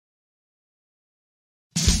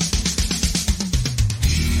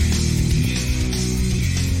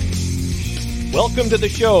Welcome to the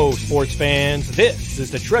show, sports fans. This is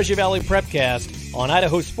the Treasure Valley Prepcast on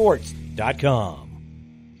idahosports.com.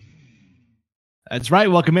 That's right.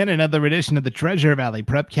 Welcome in another edition of the Treasure Valley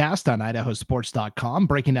Prepcast on idahosports.com,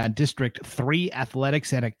 breaking down District 3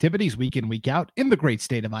 athletics and activities week in, week out in the great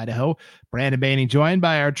state of Idaho. Brandon Baney joined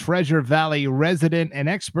by our Treasure Valley resident and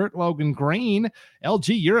expert, Logan Green.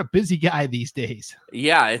 LG, you're a busy guy these days.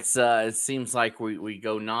 Yeah, it seems like we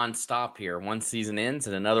go nonstop here. One season ends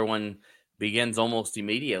and another one begins almost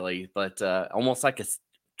immediately, but it's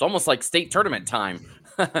almost like state tournament time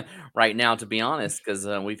right now, to be honest, because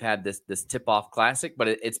we've had this tip-off classic, but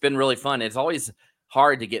it's been really fun. It's always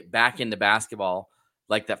hard to get back into basketball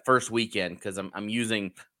like that first weekend, because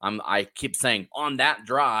I keep saying on that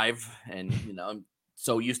drive, and I'm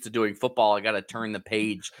so used to doing football, I got to turn the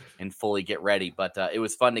page and fully get ready. But it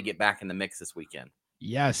was fun to get back in the mix this weekend.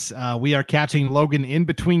 Yes, we are catching Logan in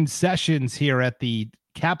between sessions here at the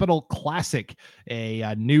Capital Classic,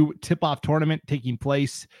 a new tip-off tournament taking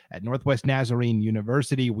place at Northwest Nazarene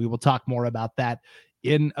University. We will talk more about that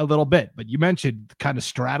in a little bit, but you mentioned kind of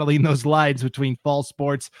straddling those lines between fall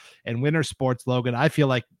sports and winter sports, Logan. I feel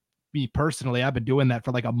like, me personally, I've been doing that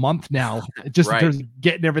for like a month now, just right. In terms of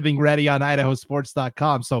getting everything ready on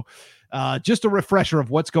idahosports.com. So just a refresher of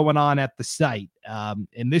what's going on at the site. And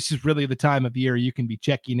this is really the time of year you can be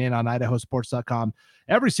checking in on idahosports.com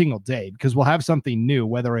every single day, because we'll have something new,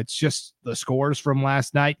 whether it's just the scores from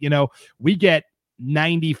last night. We get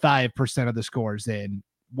 95% of the scores in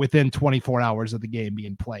within 24 hours of the game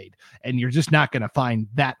being played. And you're just not going to find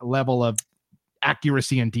that level of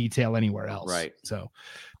accuracy and detail anywhere else. Right. So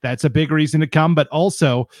that's a big reason to come. But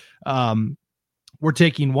also, we're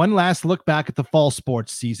taking one last look back at the fall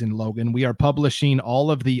sports season, Logan. We are publishing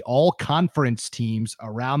all of the all-conference teams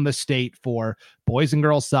around the state for boys and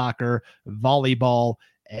girls soccer, volleyball,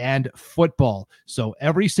 and football. So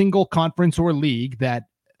every single conference or league that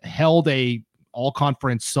held a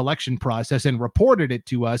all-conference selection process and reported it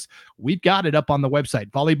to us, we've got it up on the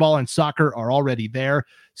website. Volleyball and soccer are already there.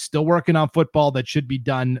 Still working on football. That should be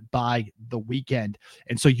done by the weekend.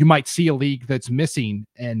 And so you might see a league that's missing,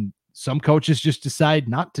 and some coaches just decide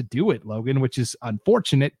not to do it, Logan, which is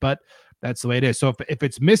unfortunate, but that's the way it is. So if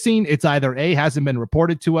it's missing, it's either A, hasn't been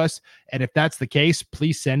reported to us, and if that's the case,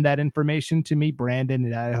 please send that information to me,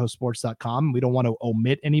 Brandon at idahosports.com. We don't want to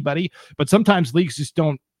omit anybody, but sometimes leagues just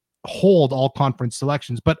don't hold all conference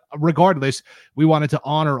selections. But regardless, we wanted to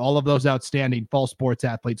honor all of those outstanding fall sports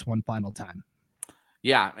athletes one final time.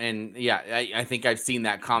 Yeah, and I think I've seen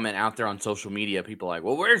that comment out there on social media. People are like,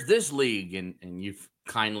 well, where's this league? And you've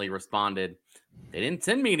kindly responded, they didn't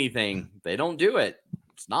send me anything. They don't do it.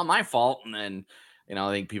 It's not my fault. And then,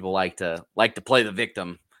 I think people like to play the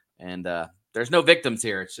victim. And there's no victims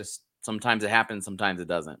here. It's just sometimes it happens, sometimes it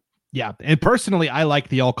doesn't. Yeah, and personally, I like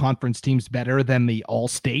the all-conference teams better than the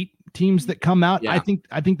all-state teams that come out. Yeah. I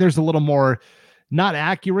think there's a little more, not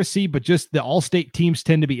accuracy, but just the all-state teams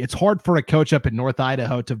tend to be, it's hard for a coach up in North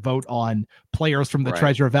Idaho to vote on players from the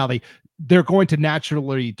Treasure Valley. They're going to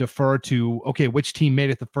naturally defer to, okay, which team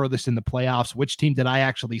made it the furthest in the playoffs? Which team did I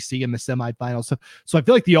actually see in the semifinals? So I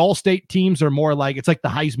feel like the all-state teams are more like, it's like the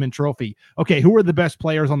Heisman Trophy. Okay, who are the best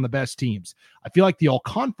players on the best teams? I feel like the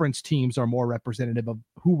all-conference teams are more representative of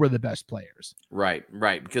who were the best players. Right,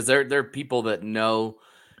 because they're people that know,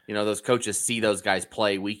 those coaches see those guys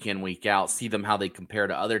play week in, week out, see them how they compare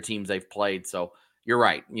to other teams they've played. So you're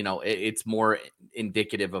right. It's more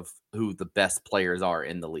indicative of who the best players are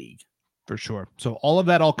in the league. For sure. So all of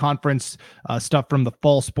that all conference stuff from the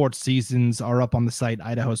fall sports seasons are up on the site,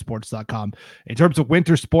 idahosports.com. In terms of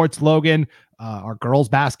winter sports, Logan, our girls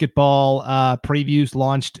basketball previews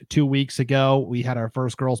launched 2 weeks ago. We had our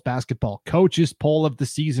first girls basketball coaches poll of the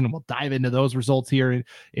season. We'll dive into those results here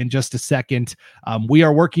in just a second. We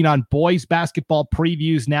are working on boys basketball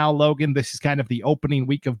previews now, Logan. This is kind of the opening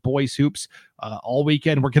week of boys hoops. All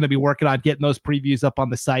weekend, we're going to be working on getting those previews up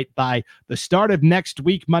on the site by the start of next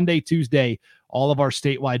week, Monday, Tuesday. All of our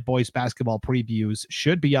statewide boys basketball previews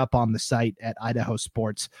should be up on the site at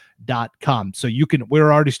idahosports.com. So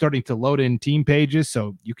we're already starting to load in team pages,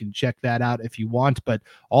 so you can check that out if you want. But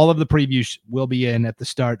all of the previews will be in at the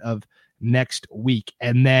start of next week.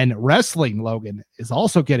 And then wrestling, Logan, is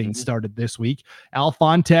also getting started this week. Al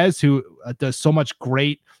Fontes, who does so much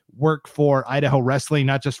great work for Idaho wrestling,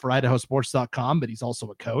 not just for idahosports.com, but he's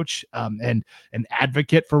also a coach and an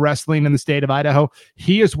advocate for wrestling in the state of Idaho.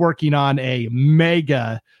 He is working on a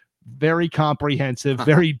mega, very comprehensive,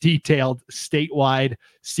 very detailed statewide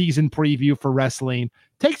season preview for wrestling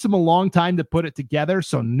takes them a long time to put it together.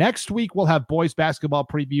 So next week we'll have boys basketball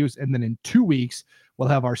previews, and then in 2 weeks we'll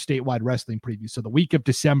have our statewide wrestling preview. So the week of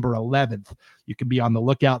December 11th, you can be on the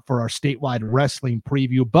lookout for our statewide wrestling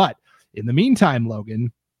preview. But in the meantime,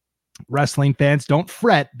 Logan, wrestling fans, don't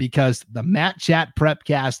fret, because the Matt Chat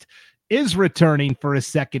Prepcast is returning for a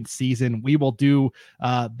second season. We will do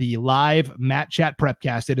the live Matt Chat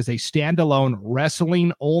Prepcast. It is a standalone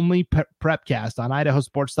wrestling-only prepcast on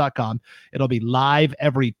idahosports.com. It'll be live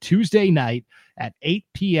every Tuesday night at 8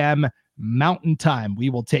 p.m. Mountain Time. We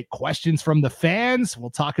will take questions from the fans. We'll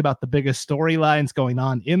talk about the biggest storylines going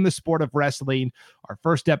on in the sport of wrestling. Our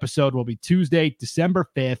first episode will be Tuesday, December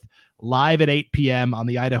 5th, live at 8 p.m. on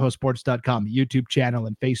the idahosports.com YouTube channel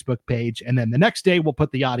and Facebook page. And then the next day, we'll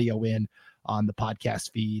put the audio in on the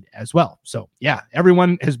podcast feed as well. So, yeah,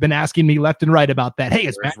 everyone has been asking me left and right about that. Hey,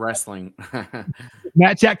 is wrestling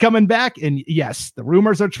Matt Chat coming back? And yes, the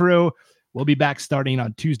rumors are true. We'll be back starting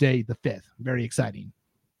on Tuesday, the 5th. Very exciting.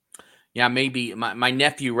 Yeah, maybe my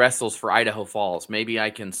nephew wrestles for Idaho Falls. Maybe I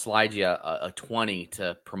can slide you a 20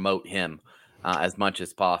 to promote him as much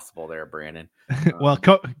as possible there, Brandon. Well,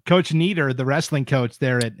 Coach Nieder, the wrestling coach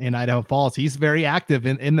there in Idaho Falls, he's very active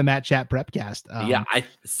in the Matt Chat Prepcast.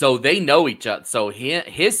 So they know each other. So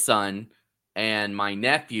his son and my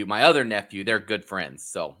other nephew, they're good friends.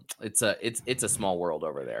 So it's a small world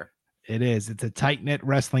over there. It is. It's a tight-knit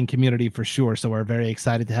wrestling community for sure. So we're very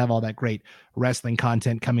excited to have all that great wrestling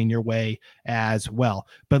content coming your way as well.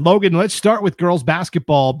 But Logan, let's start with girls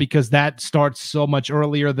basketball, because that starts so much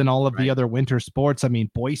earlier than all of the other winter sports. I mean,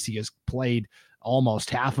 Boise has played almost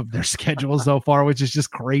half of their schedule so far, which is just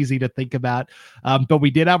crazy to think about. But we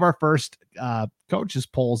did have our first coaches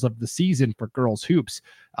polls of the season for girls hoops.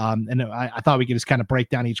 And I thought we could just kind of break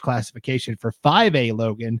down each classification. For 5A,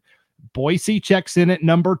 Logan, Boise checks in at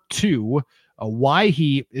number 2.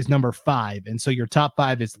 Owyhee is number 5. And so your top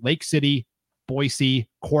 5 is Lake City, Boise,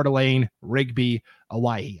 Coeur d'Alene, Rigby,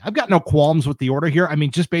 Owyhee. I've got no qualms with the order here. I mean,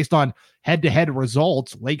 just based on head-to-head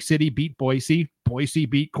results, Lake City beat Boise, Boise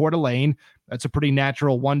beat Coeur d'Alene. That's a pretty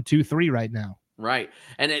natural 1, 2, 3 right now. Right.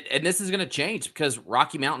 And this is going to change because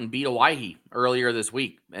Rocky Mountain beat Owyhee earlier this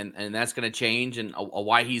week. And that's going to change. And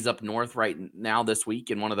Owyehee's up north right now this week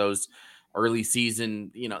in one of those early season,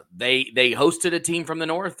 they hosted a team from the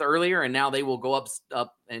north earlier, and now they will go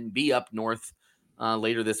up and be up north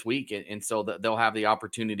later this week. And so they'll have the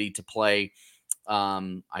opportunity to play.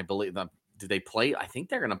 I believe do they play? I think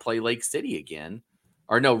they're going to play Lake City again,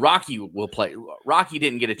 or no, Rocky will play. Rocky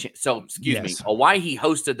didn't get a chance. So excuse me. Owyhee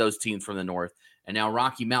hosted those teams from the north, and now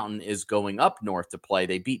Rocky Mountain is going up north to play.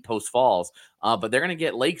 They beat Post Falls, but they're going to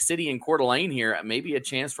get Lake City and Coeur d'Alene here. Maybe a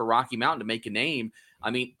chance for Rocky Mountain to make a name. I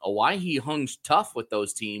mean, Owyhee hung tough with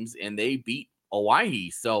those teams, and they beat Owyhee.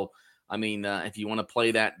 So, I mean, if you want to play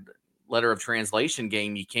that letter of translation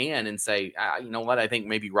game, you can and say, you know what, I think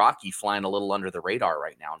maybe Rocky flying a little under the radar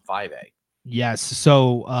right now in 5A. Yes.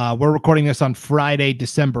 So we're recording this on Friday,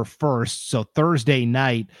 December 1st. So Thursday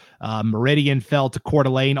night, Meridian fell to Coeur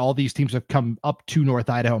d'Alene. All these teams have come up to North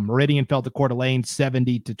Idaho. Meridian fell to Coeur d'Alene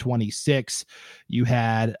 70-26. You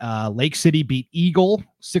had Lake City beat Eagle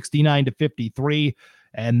 69-53.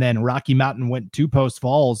 And then Rocky Mountain went to Post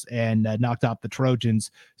Falls and knocked out the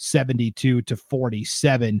Trojans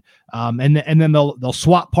 72-47. And then they'll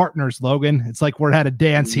swap partners, Logan. It's like we're at a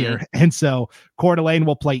dance here. And so Coeur d'Alene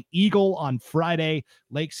will play Eagle on Friday.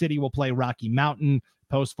 Lake City will play Rocky Mountain.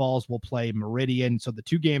 Post Falls will play Meridian. So the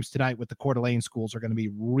 2 games tonight with the Coeur d'Alene schools are going to be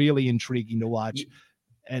really intriguing to watch.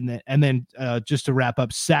 And then just to wrap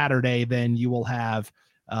up Saturday, then you will have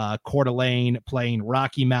Coeur d'Alene playing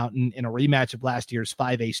Rocky Mountain in a rematch of last year's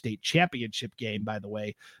 5A state championship game, by the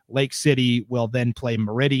way. Lake City will then play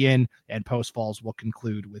Meridian, and Post Falls will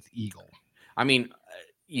conclude with Eagle. I mean,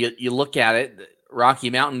 you look at it, Rocky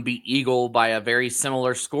Mountain beat Eagle by a very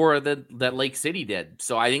similar score that Lake City did.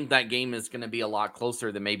 So I think that game is going to be a lot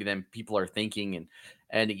closer than people are thinking.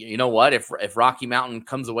 And you know what? If Rocky Mountain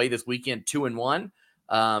comes away this weekend 2-1,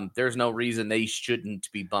 there's no reason they shouldn't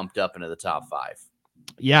be bumped up into the top 5.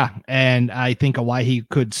 Yeah, and I think Owyhee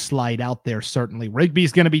could slide out there, certainly.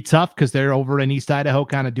 Rigby's going to be tough because they're over in East Idaho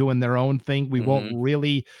kind of doing their own thing. We won't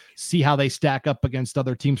really see how they stack up against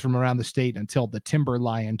other teams from around the state until the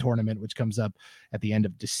Timberlion tournament, which comes up at the end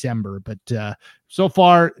of December. But so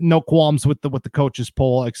far, no qualms with the coaches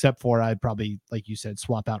poll, except for I'd probably, like you said,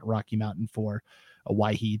 swap out Rocky Mountain for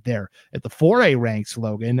Owyhee there. At the 4A ranks,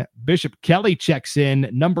 Logan, Bishop Kelly checks in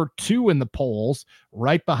number 2 in the polls,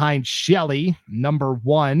 right behind Shelley, number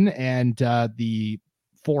 1, and the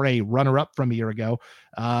 4A runner-up from a year ago.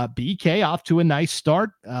 BK off to a nice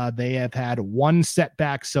start. They have had one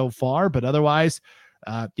setback so far, but otherwise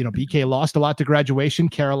BK lost a lot to graduation.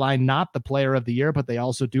 Caroline, not the player of the year, but they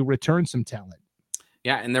also do return some talent.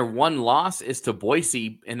 Yeah, and their one loss is to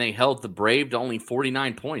Boise, and they held the Brave to only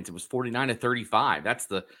 49 points. It was 49-35.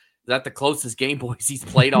 Is that the closest game Boise's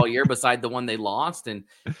played all year beside the one they lost? And,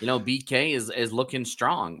 BK is looking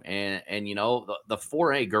strong. And the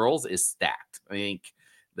 4A girls is stacked. I think,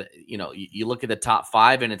 you look at the top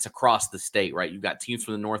 5, and it's across the state, right? You've got teams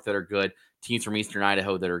from the north that are good, teams from Eastern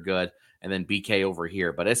Idaho that are good, and then BK over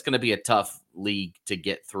here. But it's going to be a tough league to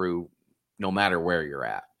get through no matter where you're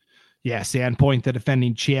at. Yeah, Sandpoint, the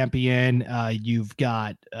defending champion. You've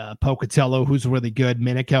got Pocatello, who's really good.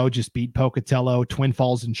 Minico just beat Pocatello. Twin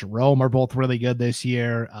Falls and Jerome are both really good this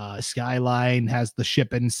year. Skyline has the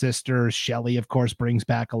Shippen sisters. Shelley, of course, brings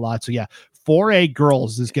back a lot. So, yeah, 4A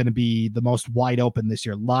girls is going to be the most wide open this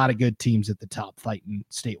year. A lot of good teams at the top fighting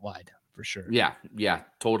statewide, for sure. Yeah,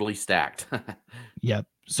 totally stacked. Yep.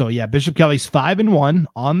 So, yeah, Bishop Kelly's 5-1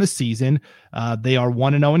 on the season. They are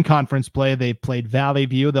 1-0 in conference play. They played Valley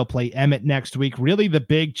View. They'll play Emmett next week. Really, the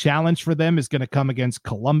big challenge for them is going to come against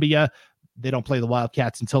Columbia. They don't play the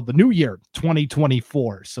Wildcats until the new year,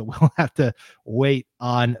 2024. So we'll have to wait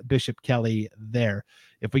on Bishop Kelly there.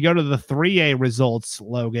 If we go to the 3A results,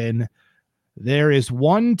 Logan, there is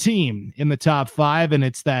one team in the top 5, and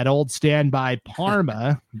it's that old standby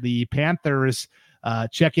Parma. The Panthers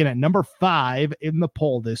check in at number 5 in the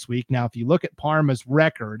poll this week. Now, if you look at Parma's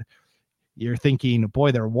record, you're thinking,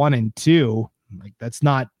 boy, they're 1-2. Like, that's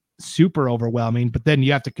not super overwhelming, but then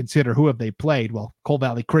you have to consider who have they played. Well, Cole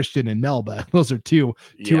Valley Christian and Melba, those are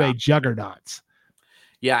 2A juggernauts.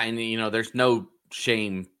 Yeah. And there's no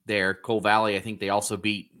shame there. Cole Valley, I think they also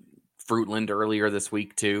beat Fruitland earlier this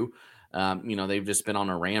week too. They've just been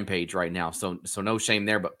on a rampage right now. So no shame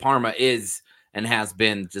there, but Parma is and has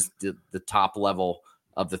been just the top level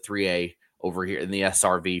of the 3A over here in the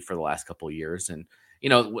SRV for the last couple of years. And,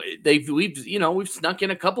 we've snuck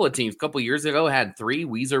in a couple of teams. A couple of years ago had 3.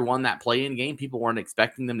 Weiser won that play-in game. People weren't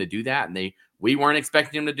expecting them to do that. And we weren't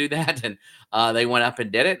expecting them to do that. And they went up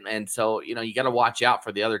and did it. And so, you got to watch out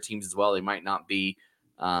for the other teams as well. They might not be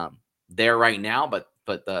there right now, but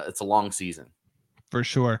it's a long season. For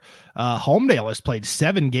sure. Homedale has played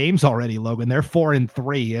 7 games already, Logan. They're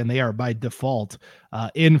 4-3, and they are by default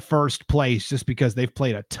in first place just because they've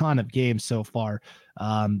played a ton of games so far.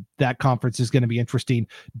 That conference is going to be interesting.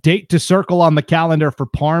 Date to circle on the calendar for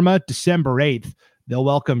Parma, December 8th. They'll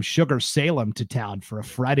welcome Sugar Salem to town for a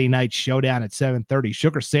Friday night showdown at 7:30.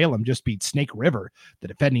 Sugar Salem just beat Snake River, the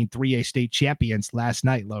defending 3A state champions, last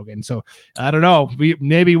night, Logan. So I don't know.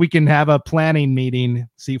 Maybe we can have a planning meeting,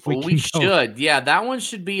 see if we should. Yeah, that one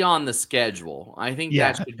should be on the schedule. I think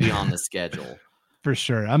that should be on the schedule. For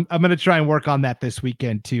sure. I'm going to try and work on that this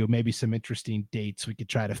weekend too. Maybe some interesting dates we could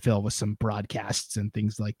try to fill with some broadcasts and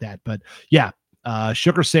things like that. But yeah,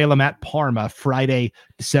 Sugar Salem at Parma Friday,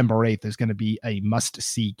 December 8th is going to be a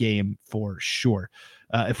must-see game for sure.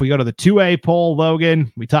 If we go to the 2A poll,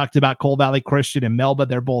 Logan, we talked about Cole Valley Christian and Melba.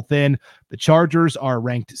 They're both in. The Chargers are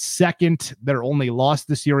ranked 2nd. Their only loss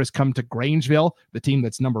this year has come to Grangeville, the team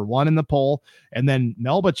that's number 1 in the poll. And then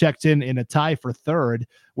Melba checked in a tie for 3rd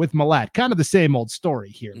with Malat. Kind of the same old story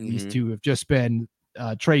here. Mm-hmm. These two have just been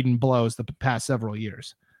trading blows the past several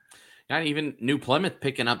years. And even New Plymouth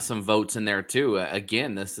picking up some votes in there too.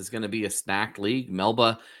 Again, this is going to be a stacked league.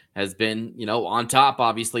 Melba has been, on top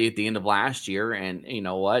obviously at the end of last year, and you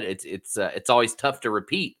know what? It's always tough to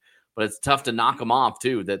repeat, but it's tough to knock them off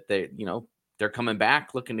too. That they're coming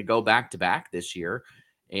back, looking to go back to back this year.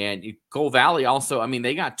 And Cole Valley also,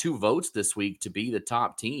 they got 2 votes this week to be the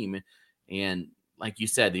top team, and like you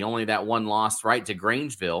said, the only that one loss right to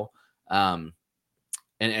Grangeville.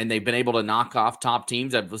 And they've been able to knock off top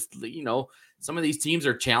teams. That was, some of these teams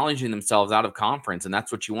are challenging themselves out of conference, and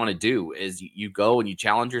that's what you want to do is you go and you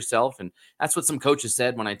challenge yourself. And that's what some coaches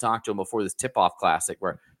said when I talked to them before this tip-off classic,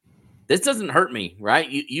 where this doesn't hurt me, right?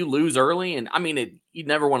 You lose early, and you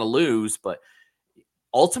never want to lose, but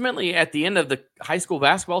ultimately at the end of the high school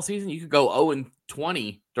basketball season, you could go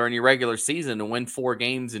 0-20 during your regular season and win 4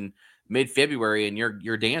 games in mid-February, and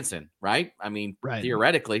you're dancing, right? Right.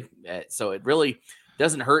 Theoretically. So it really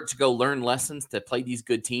doesn't hurt to go learn lessons, to play these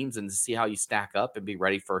good teams and to see how you stack up and be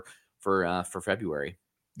ready for February.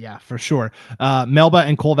 Yeah, for sure. Melba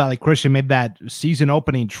and Cole Valley Christian made that season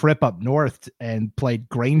opening trip up north and played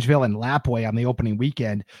Grangeville and Lapwai on the opening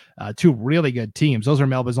weekend. 2 really good teams. Those are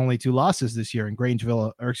Melba's only 2 losses this year. And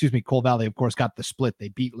Cole Valley, of course, got the split. They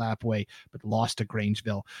beat Lapwai, but lost to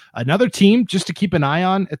Grangeville. Another team just to keep an eye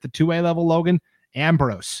on at the 2A level, Logan,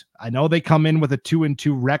 Ambrose. I know they come in with a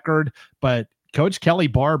 2-2 record, but Coach Kelly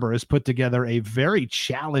Barber has put together a very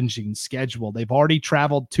challenging schedule. They've already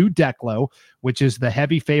traveled to Declo, which is the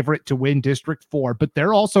heavy favorite to win District 4, but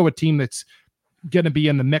they're also a team that's going to be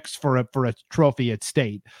in the mix for a trophy at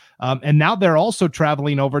state. And now they're also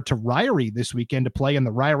traveling over to Ryrie this weekend to play in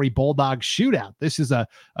the Ryrie Bulldogs Shootout. This is a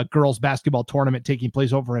girls basketball tournament taking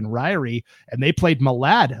place over in Ryrie, and they played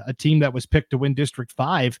Malad, a team that was picked to win District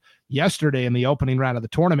 5 yesterday in the opening round of the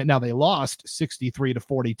tournament. Now they lost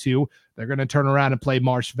 63-42. They're going to turn around and play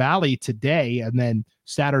Marsh Valley today, and then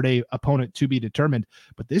Saturday opponent to be determined.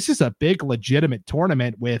 But this is a big legitimate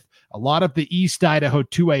tournament with a lot of the East Idaho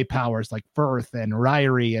 2A powers like Firth and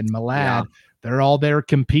Ryrie and Malad. Yeah. They're all there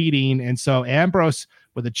competing. And so Ambrose,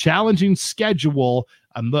 with a challenging schedule,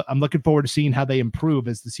 I'm looking forward to seeing how they improve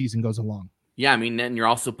as the season goes along. Yeah, I mean, and you're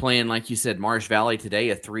also playing, like you said, Marsh Valley today,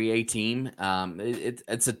 a 3A team.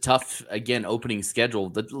 It's a tough, again, opening schedule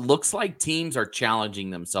that looks like teams are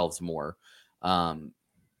challenging themselves more.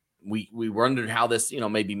 We wondered how this,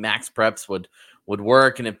 maybe max preps would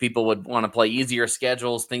work, and if people would want to play easier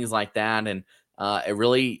schedules, things like that. And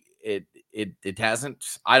it hasn't,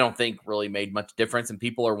 I don't think, really made much difference. And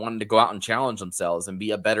people are wanting to go out and challenge themselves and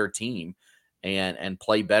be a better team and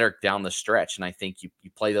play better down the stretch. And I think you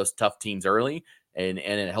play those tough teams early, and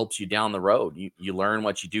it helps you down the road. You learn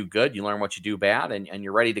what you do good, you learn what you do bad, and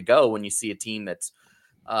you're ready to go when you see a team that's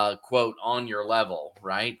quote on your level,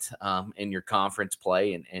 right? In your conference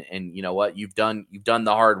play. And you know what? You've done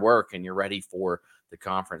the hard work, and you're ready for the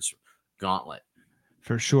conference gauntlet.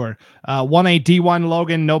 For sure. 1A D1,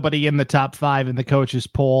 Logan, nobody in the top 5 in the coaches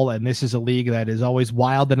poll. And this is a league that is always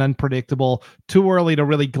wild and unpredictable. Too early to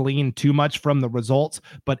really glean too much from the results.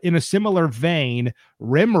 But in a similar vein,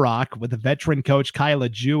 Rimrock, with a veteran coach, Kyla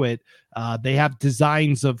Jewett, they have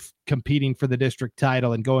designs of competing for the district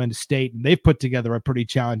title and going to state. And they've put together a pretty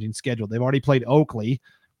challenging schedule. They've already played Oakley,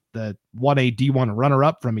 the 1A D1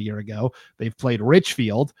 runner-up from a year ago. They've played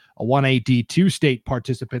Richfield, a 1A D2 state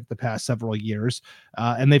participant the past several years.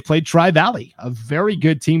 And they've played Tri-Valley, a very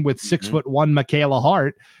good team with 6'1" Michaela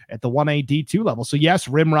Hart at the 1A D2 level. So yes,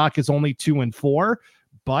 Rimrock is only 2-4,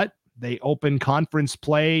 but they open conference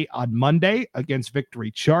play on Monday against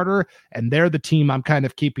Victory Charter, and they're the team I'm kind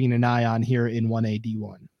of keeping an eye on here in 1A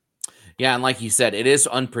D1. Yeah, and like you said, it is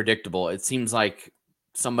unpredictable. It seems like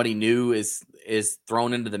somebody new is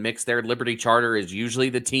thrown into the mix there. Liberty Charter is usually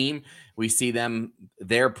the team. We see them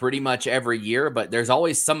there pretty much every year, but there's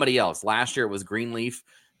always somebody else. Last year it was Greenleaf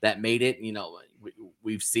that made it.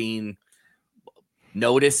 We've seen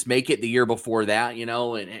Notice make it the year before that,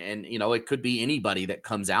 and it could be anybody that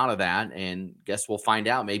comes out of that, and guess we'll find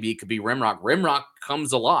out. Maybe it could be Rimrock. Rimrock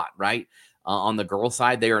comes a lot, right? On the girls'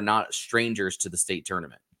 side, they are not strangers to the state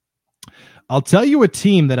tournament. I'll tell you a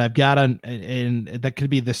team that I've got on, and that could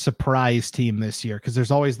be the surprise team this year, because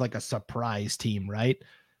there's always like a surprise team, right?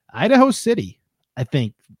 Idaho City, I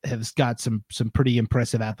think, has got some pretty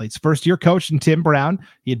impressive athletes. First year coach in Tim Brown.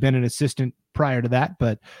 He had been an assistant prior to that,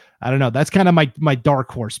 but I don't know. That's kind of my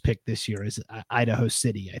dark horse pick this year is Idaho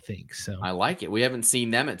City, I think. So I like it. We haven't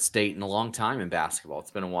seen them at state in a long time in basketball.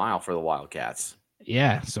 It's been a while for the Wildcats.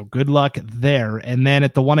 Yeah, so good luck there. And then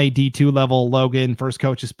at the 1A D2 level, Logan, first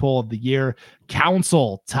coaches poll of the year.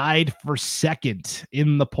 Council tied for second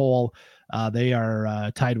in the poll. They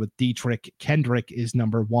are tied with Dietrich. Kendrick is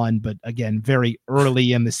number 1, but again, very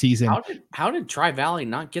early in the season. How did Tri-Valley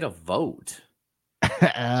not get a vote?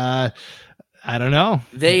 I don't know.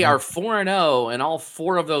 They are 4-0, and all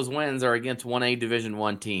 4 of those wins are against 1A Division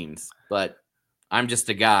I teams. But I'm just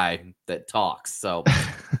a guy that talks, so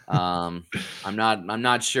I'm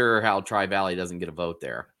not sure how Tri-Valley doesn't get a vote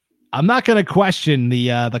there. I'm not going to question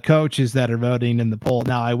the coaches that are voting in the poll.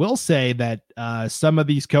 Now, I will say that some of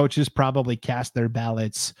these coaches probably cast their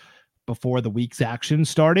ballots before the week's action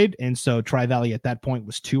started, and so Tri-Valley at that point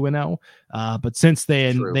was 2-0. But since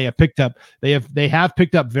then, they have picked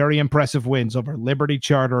up very impressive wins over Liberty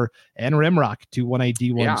Charter and Rimrock, 2 1A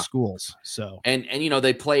D1 schools. So and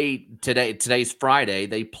they play today. Today's Friday.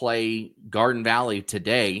 They play Garden Valley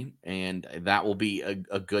today, and that will be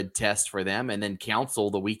a good test for them. And then Council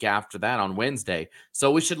the week after that on Wednesday.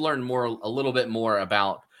 So we should learn a little bit more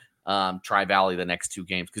about Tri-Valley the next 2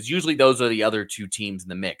 games, because usually those are the other 2 teams in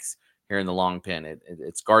the mix. Here in the Long Pin,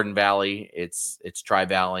 it's Garden Valley, it's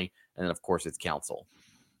Tri-Valley, and then of course it's Council.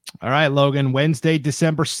 All right, Logan. Wednesday,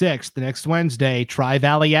 December 6th, the next Wednesday,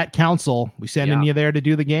 Tri-Valley at Council. We sending you there to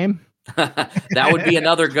do the game? That would be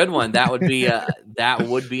another good one. That would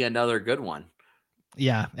be another good one.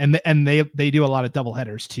 Yeah, and they do a lot of double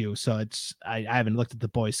headers too. So I haven't looked at the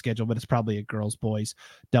boys' schedule, but it's probably a girls boys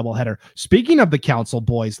double header. Speaking of the Council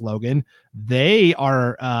boys, Logan, they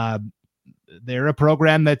are they're a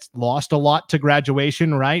program that's lost a lot to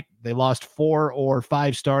graduation, right? They lost 4 or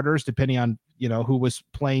 5 starters, depending on, who was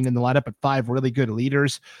playing in the lineup, but 5 really good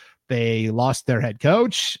leaders. They lost their head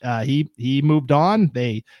coach. He moved on.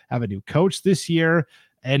 They have a new coach this year.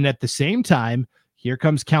 And at the same time, here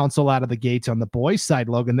comes Council out of the gates on the boys' side,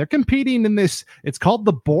 Logan. They're competing in this. It's called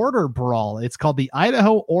the Border Brawl. It's called the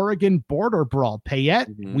Idaho-Oregon Border Brawl.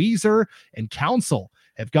 Payette, Weiser, and Council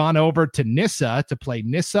have gone over to Nissa to play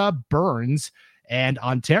Nissa, Burns, and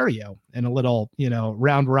Ontario in a little,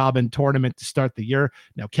 round-robin tournament to start the year.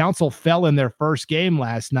 Now, Council fell in their first game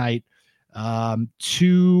last night I'm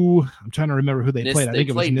trying to remember who they played. I think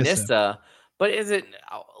it was Nissa. But is it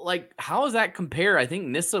like, how does that compare? I think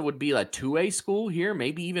Nissa would be a 2A school here,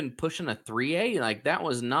 maybe even pushing a 3A. Like, that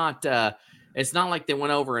was not, it's not like they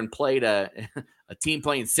went over and played a team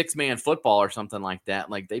playing 6-man football or something like that.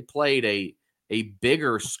 Like, they played a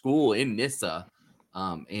bigger school in Nissa.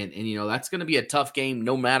 And that's going to be a tough game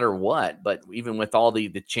no matter what. But even with all the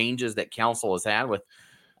changes that Council has had with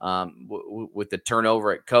the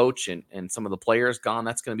turnover at coach and some of the players gone,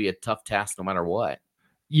 that's going to be a tough task no matter what.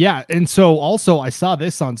 Yeah. And so also I saw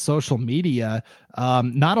this on social media.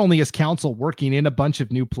 Not only is Council working in a bunch of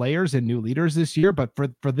new players and new leaders this year, but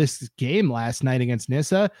for this game last night against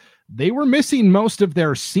Nissa, they were missing most of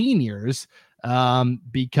their seniors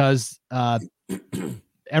because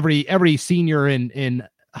every senior in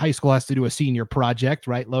high school has to do a senior project,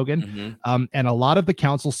 right, Logan? Mm-hmm. And a lot of the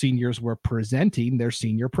Council seniors were presenting their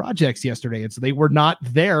senior projects yesterday. And so they were not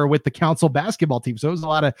there with the Council basketball team. So it was a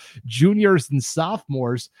lot of juniors and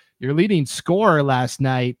sophomores. Your leading scorer last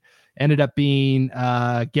night ended up being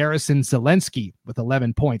Garrison Zelensky with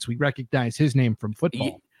 11 points. We recognize his name from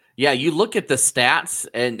football. Yeah, you look at the stats,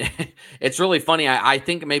 and it's really funny. I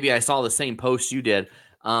think maybe I saw the same post you did.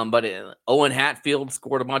 But Owen Hatfield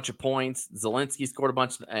scored a bunch of points. Zelensky scored a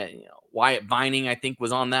bunch. Wyatt Vining, I think,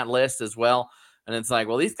 was on that list as well. And it's like,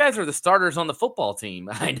 well, these guys are the starters on the football team.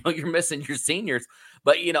 I know you're missing your seniors,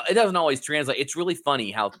 but it doesn't always translate. It's really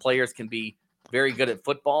funny how players can be very good at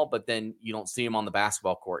football, but then you don't see them on the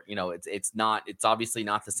basketball court. It's obviously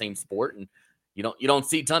not the same sport, and you don't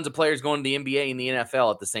see tons of players going to the NBA and the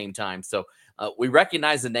NFL at the same time. So we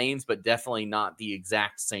recognize the names, but definitely not the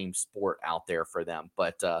exact same sport out there for them.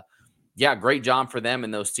 But yeah, great job for them,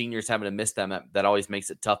 and those seniors having to miss them. That always makes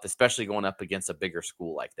it tough, especially going up against a bigger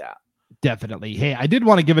school like that. Definitely. Hey, I did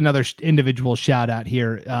want to give another individual shout out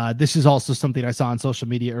here. This is also something I saw on social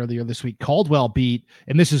media earlier this week. Caldwell beat,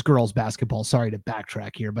 and this is girls basketball. Sorry to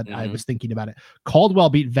backtrack here, but I was thinking about it. Caldwell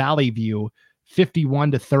beat Valley View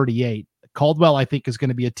 51-38. Caldwell, I think, is going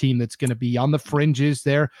to be a team that's going to be on the fringes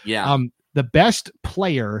there. Yeah. The best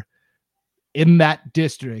player in that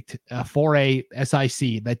district for a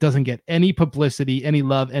SIC that doesn't get any publicity, any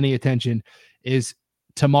love, any attention is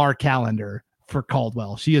Tamar Callender for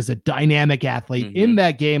Caldwell. She is a dynamic athlete in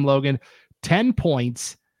that game, Logan. 10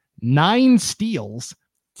 points, 9 steals,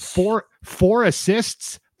 4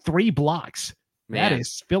 assists, 3 blocks. Man, that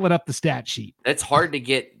is filling up the stat sheet. It's hard to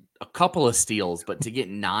get a couple of steals, but to get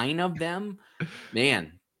 9 of them,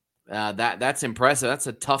 man, that's impressive. That's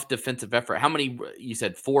a tough defensive effort. How many, you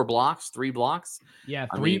said 4 blocks, 3 blocks? Yeah,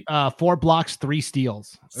 4 blocks, 3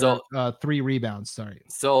 steals. So 3 rebounds. Sorry.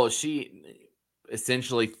 So she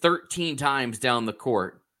essentially 13 times down the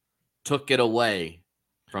court took it away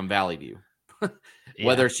from Valley View.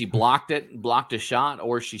 Whether she blocked a shot,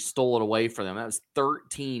 or she stole it away from them. That was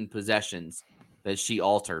 13 possessions that she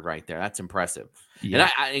altered right there. That's impressive. Yeah.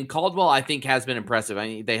 And Caldwell, I think, has been impressive. I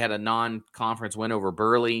mean, they had a non-conference win over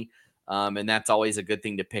Burley, and that's always a good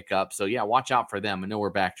thing to pick up. So, yeah, watch out for them. I know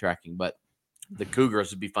we're backtracking, but the Cougars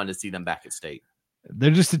would be fun to see them back at state.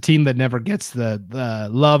 They're just a team that never gets the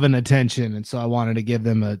love and attention, and so I wanted to give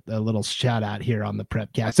them a little shout out here on the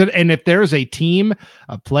Prepcast. And if there's a team,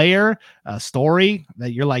 a player, a story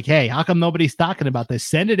that you're like, hey, how come nobody's talking about this?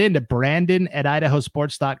 Send it in to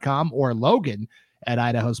Brandon@idahosports.com or Logan at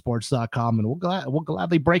idahosports.com, and we'll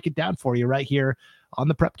gladly break it down for you right here on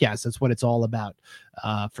the Prepcast. That's what it's all about,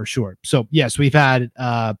 for sure. So yes, we've had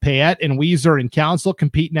Payette and Weiser and Council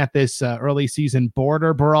competing at this early season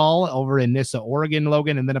border brawl over in Nissa, Oregon,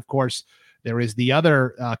 Logan. And then of course there is the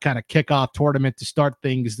other kind of kickoff tournament to start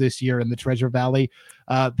things this year in the Treasure Valley,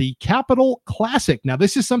 the Capital Classic. Now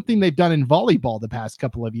this is something they've done in volleyball the past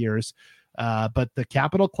couple of years, but the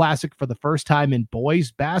Capital Classic for the first time in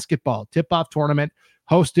boys basketball, tip-off tournament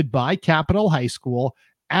hosted by Capital High School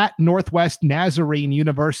at Northwest Nazarene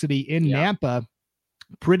University in Nampa.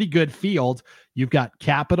 Pretty good field. You've got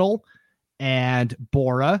Capital and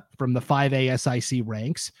Bora from the 5A SIC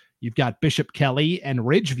ranks. You've got Bishop Kelly and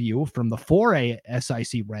Ridgeview from the 4A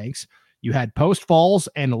SIC ranks. You had Post Falls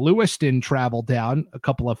and Lewiston travel down, a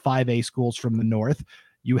couple of 5A schools from the north.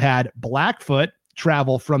 You had Blackfoot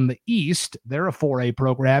travel from the east. They're a 4A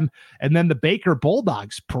program. And then the Baker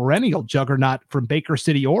Bulldogs, perennial juggernaut from Baker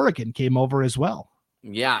City, Oregon, came over as well.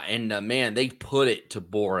 Yeah, and man, they put it to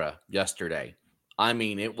Bora yesterday. I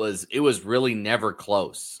mean, it was really never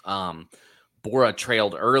close. Bora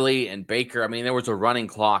trailed early, and Baker, I mean, there was a running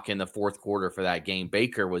clock in the fourth quarter for that game.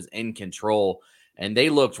 Baker was in control, and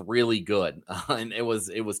they looked really good. And it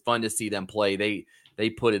was fun to see them play. They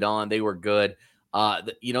put it on. They were good.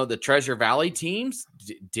 The Treasure Valley teams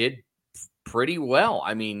did pretty well.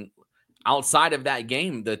 I mean, outside of that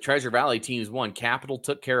game, the Treasure Valley teams won. Capital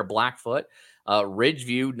took care of Blackfoot.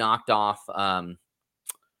 Ridgeview knocked off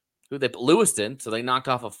Lewiston, so they knocked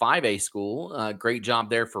off a 5A school. Great job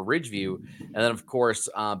there for Ridgeview. And then, of course,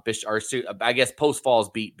 Post Falls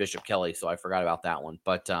beat Bishop Kelly, so I forgot about that one.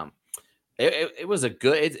 But it was a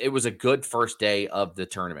good first day of the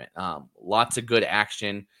tournament. Lots of good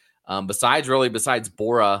action. Besides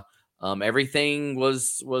Bora, everything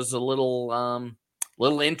was a little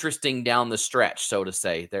interesting down the stretch, so to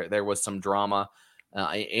say. There was some drama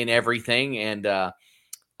in everything, and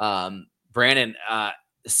Brandon.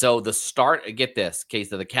 So the start, get this,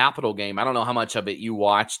 case of the Capital game. I don't know how much of it you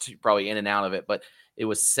watched, probably in and out of it, but it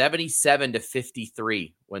was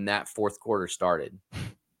 77-53 when that fourth quarter started.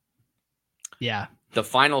 Yeah. The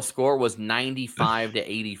final score was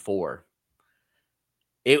 95-84.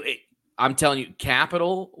 I'm telling you,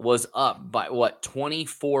 Capital was up by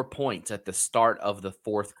 24 points at the start of the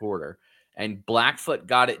fourth quarter, and Blackfoot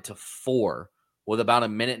got it to 4 with about a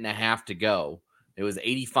minute and a half to go. It was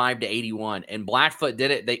 85-81, and Blackfoot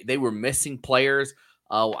did it. They were missing players.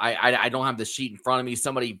 I don't have the sheet in front of me.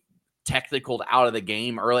 Somebody technicaled out of the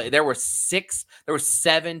game early. There were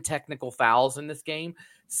 7 technical fouls in this game.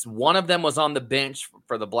 One of them was on the bench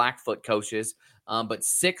for the Blackfoot coaches, but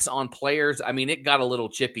 6 on players. I mean, it got a little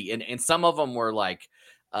chippy, and some of them were like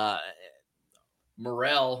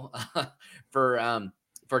Morrell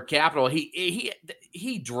for Capital.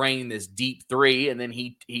 He drained this deep 3, and then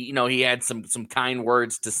he had some kind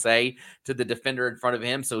words to say to the defender in front of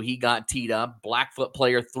him, so he got teed up. Blackfoot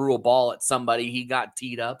player threw a ball at somebody. He got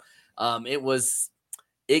teed up.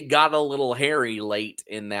 It got a little hairy late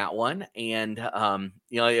in that one, and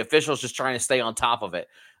the officials just trying to stay on top of it.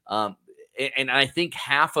 And I think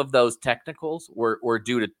half of those technicals were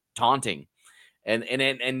due to taunting, and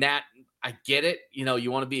that. I get it.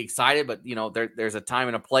 You want to be excited, but there's a time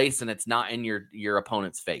and a place, and it's not in your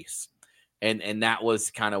opponent's face. And that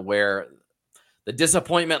was kind of where the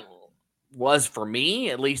disappointment was for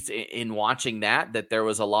me, at least in watching that there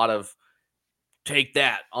was a lot of take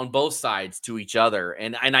that on both sides to each other.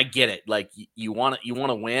 And I get it. Like you want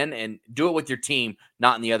to win and do it with your team,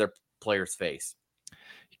 not in the other player's face.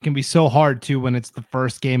 Can be so hard too when it's the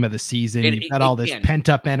first game of the season. You've got all this pent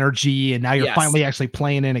up energy, and now you're finally actually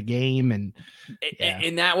playing in a game. And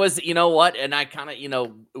that was, what? And I kind of,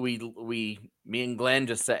 me and Glenn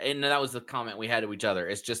just said, and that was the comment we had to each other.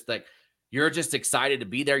 It's just like, you're just excited to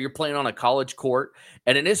be there. You're playing on a college court.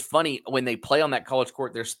 And it is funny when they play on that college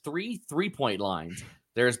court, there's 3 3-point lines.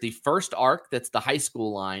 There's the first arc, that's the high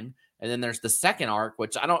school line. And then there's the second arc,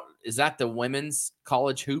 which is that the women's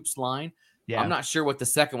college hoops line? Yeah. I'm not sure what the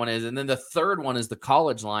second one is. And then the third one is the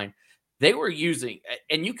college line. They were using,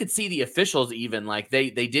 and you could see the officials even like they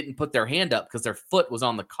didn't put their hand up because their foot was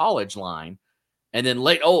on the college line. And then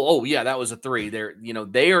yeah, that was a 3.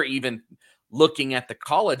 They are even looking at the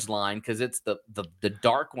college line because it's the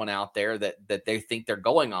dark one out there that they think they're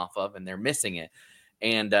going off of, and they're missing it.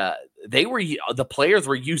 And the players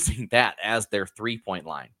were using that as their 3-point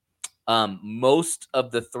line. Most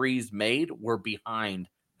of the threes made were behind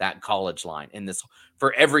that college line in this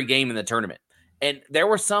for every game in the tournament. And there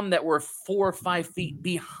were some that were 4 or 5 feet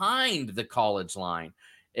behind the college line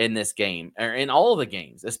in this game, or in all of the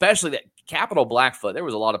games, especially that Capital Blackfoot. There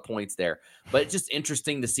was a lot of points there, but it's just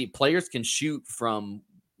interesting to see players can shoot from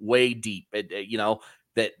way deep.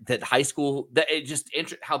 That high school,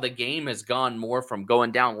 how the game has gone more from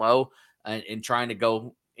going down low and trying to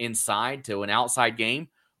go inside to an outside game,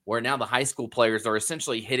 where now the high school players are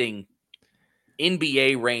essentially hitting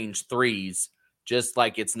NBA range threes, just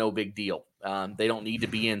like it's no big deal. They don't need to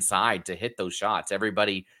be inside to hit those shots.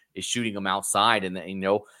 Everybody is shooting them outside. And,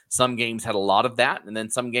 some games had a lot of that. And then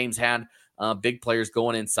some games had big players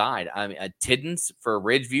going inside. I mean, Tiddens for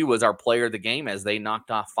Ridgeview was our player of the game as they knocked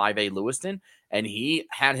off 5A Lewiston. And he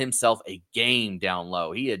had himself a game down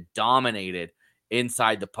low. He had dominated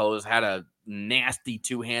inside the post, had a nasty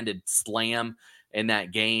 2-handed slam in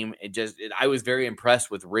that game. I was very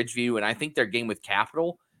impressed with Ridgeview, and I think their game with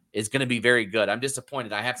Capital is going to be very good. I'm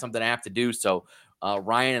disappointed. I have something I have to do. So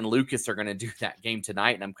Ryan and Lucas are going to do that game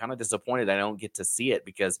tonight. And I'm kind of disappointed I don't get to see it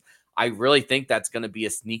because I really think that's going to be a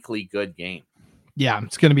sneakily good game. Yeah,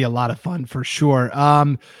 it's going to be a lot of fun for sure.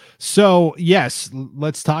 So yes,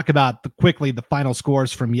 let's talk about quickly the final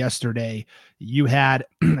scores from yesterday. You had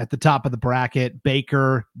at the top of the bracket,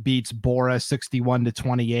 Baker beats Bora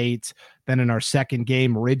 61-28. Then in our second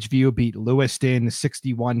game, Ridgeview beat Lewiston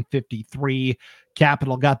 61-53.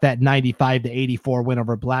 Capital got that 95-84 win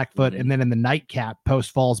over Blackfoot. And then in the nightcap,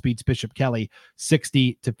 Post Falls beats Bishop Kelly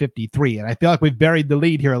 60-53. And I feel like we've buried the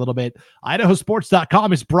lead here a little bit.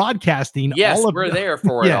 IdahoSports.com is broadcasting. Yes, we're there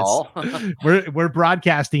for it all. we're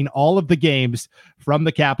broadcasting all of the games from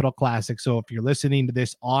the Capital Classic. So if you're listening to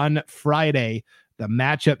this on Friday, the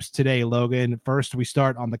matchups today, Logan, first we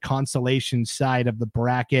start on the consolation side of the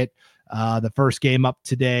bracket. The first game up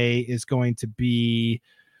today is going to be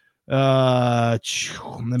let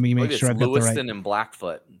me make sure I've got the right. Lewiston and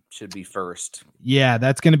Blackfoot should be first. Yeah,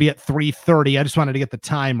 that's going to be at 3:30. I just wanted to get the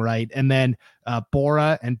time right. And then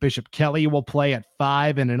Bora and Bishop Kelly will play at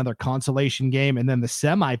 5 in another consolation game. And then the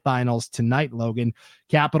semifinals tonight, Logan,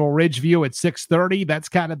 Capital Ridgeview at 6:30. That's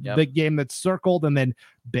kind of the big game that's circled. And then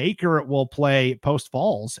Baker will play Post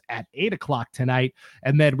Falls at 8:00 tonight.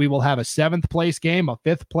 And then we will have a 7th place game, a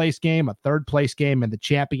 5th place game, a 3rd place game, and the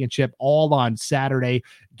championship all on Saturday.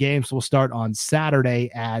 Games will start on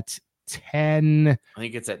Saturday at 10. I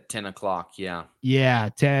think it's at 10 o'clock. Yeah,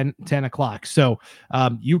 10 o'clock. So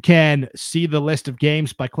you can see the list of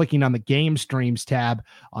games by clicking on the game streams tab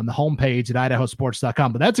on the homepage at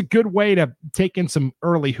idahosports.com. But that's a good way to take in some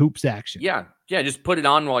early hoops action. Yeah. Just put it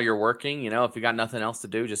on while you're working. If you got nothing else to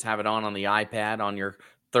do, just have it on the iPad, on your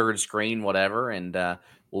third screen, whatever. And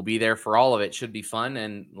we'll be there for all of it. Should be fun.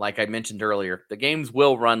 And like I mentioned earlier, the games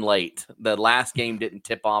will run late. The last game didn't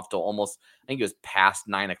tip off till almost, I think it was past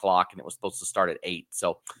 9 o'clock, and it was supposed to start at 8.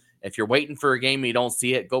 So if you're waiting for a game and you don't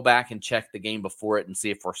see it, go back and check the game before it and see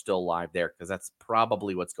if we're still live there, because that's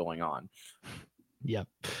probably what's going on. Yep.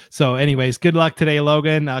 So anyways, good luck today,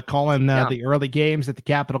 Logan, calling the early games at the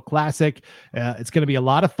Capital Classic. It's going to be a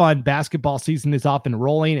lot of fun. Basketball season is off and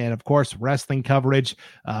rolling. And of course, wrestling coverage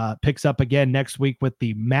picks up again next week with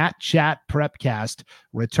the Matt Chat Prepcast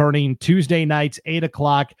returning Tuesday nights,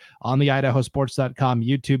 8:00 on the idahosports.com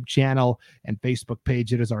YouTube channel and Facebook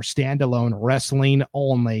page. It is our standalone wrestling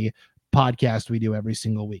only podcast we do every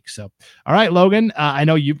single week. So, all right, Logan, I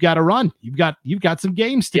know you've got to run. You've got some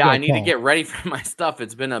games to go. I need to get ready for my stuff.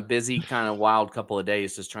 It's been a busy kind of wild couple of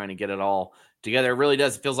days just trying to get it all together. It really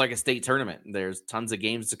does. It feels like a state tournament. There's tons of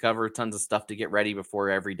games to cover, tons of stuff to get ready before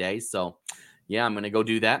every day. So, yeah, I'm going to go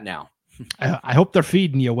do that now. I hope they're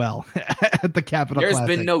feeding you well at the Capital There's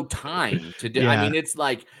Classic. been no time to do. I mean, it's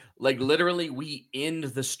like literally we end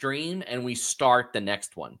the stream and we start the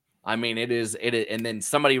next one. I mean, it is, and then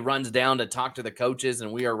somebody runs down to talk to the coaches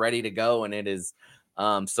and we are ready to go. And it is,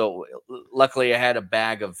 so luckily I had a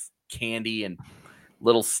bag of candy and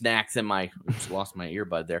little snacks in oops, lost my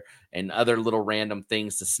earbud there, and other little random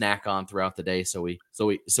things to snack on throughout the day. So we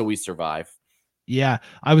survive. Yeah,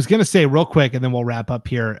 I was going to say real quick, and then we'll wrap up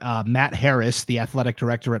here. Matt Harris, the athletic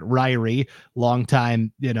director at Ryrie,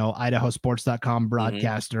 longtime, idahosports.com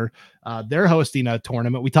broadcaster. They're hosting a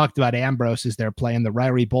tournament. We talked about Ambrose as they're playing the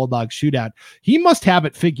Ryrie Bulldog Shootout. He must have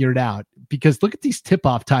it figured out, because look at these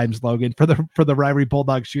tip-off times, Logan, for the Ryrie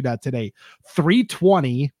Bulldog Shootout today: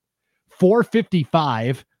 3:20,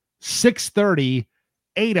 4:55, 6:30.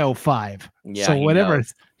 8:05. Yeah, so whatever,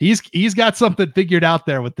 he's got something figured out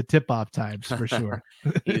there with the tip-off times for sure.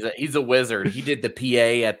 he's a wizard. He did the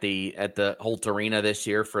PA at the Holt Arena this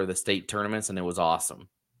year for the state tournaments, and it was awesome.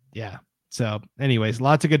 Yeah. So anyways,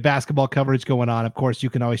 lots of good basketball coverage going on. Of course, you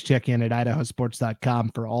can always check in at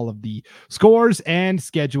idahosports.com for all of the scores and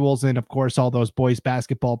schedules. And of course, all those boys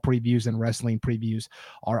basketball previews and wrestling previews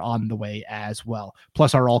are on the way as well.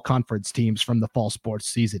 Plus our all conference teams from the fall sports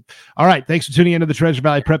season. All right. Thanks for tuning into the Treasure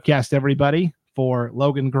Valley Prepcast, everybody. For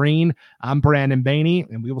Logan Green, I'm Brandon Baney,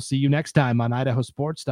 and we will see you next time on Idaho Sports.